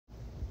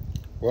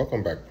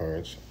Welcome back,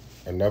 parents.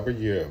 Another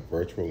year of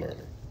virtual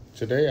learning.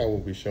 Today I will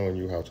be showing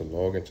you how to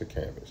log into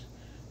Canvas.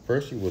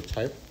 First, you will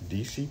type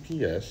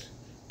DCPS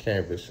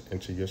Canvas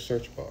into your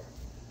search bar.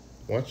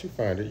 Once you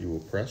find it, you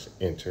will press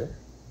Enter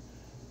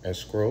and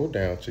scroll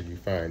down till you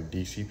find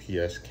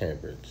DCPS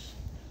Canvas.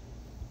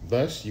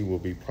 Thus, you will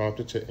be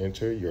prompted to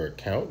enter your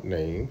account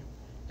name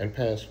and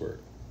password,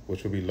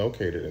 which will be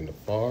located in the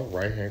far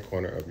right-hand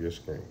corner of your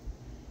screen.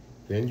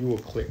 Then you will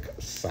click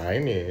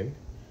Sign In,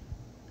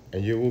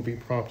 and you will be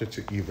prompted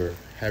to either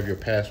have your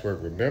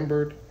password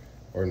remembered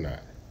or not.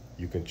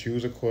 You can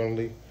choose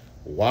accordingly.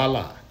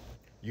 Voila!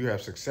 You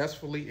have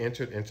successfully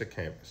entered into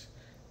Canvas.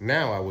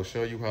 Now I will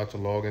show you how to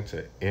log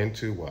into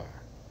N2Y.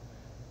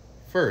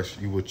 First,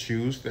 you will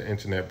choose the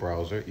internet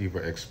browser,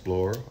 either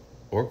Explorer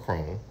or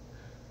Chrome.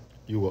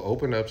 You will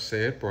open up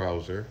said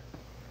browser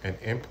and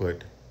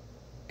input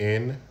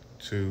N2Y.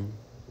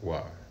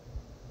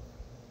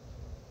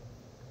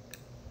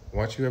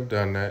 Once you have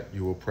done that,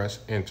 you will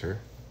press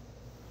Enter.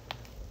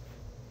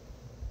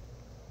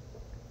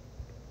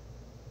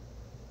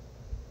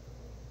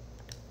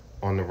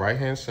 On the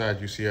right-hand side,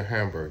 you see a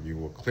hamburger. You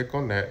will click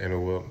on that,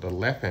 and the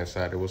left-hand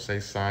side, it will say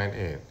Sign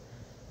In.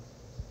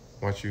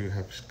 Once you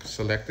have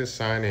selected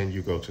Sign In,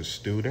 you go to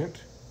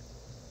Student,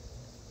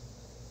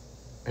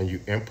 and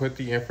you input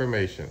the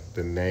information,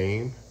 the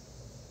name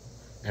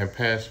and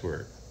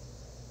password.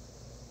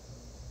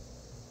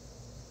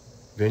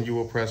 Then you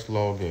will press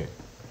Login.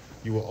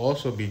 You will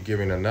also be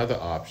given another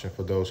option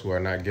for those who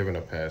are not given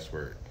a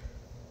password.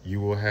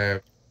 You will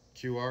have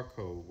QR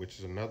code, which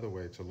is another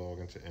way to log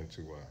into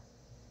N2Y.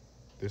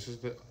 This is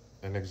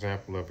an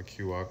example of a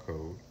QR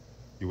code.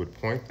 You would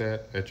point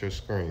that at your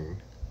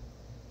screen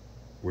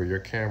where your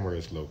camera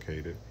is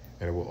located,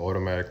 and it will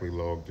automatically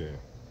log in.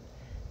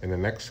 In the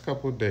next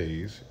couple of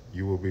days,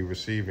 you will be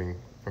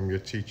receiving from your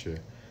teacher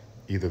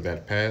either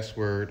that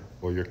password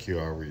or your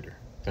QR reader.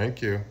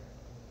 Thank you,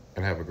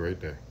 and have a great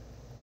day.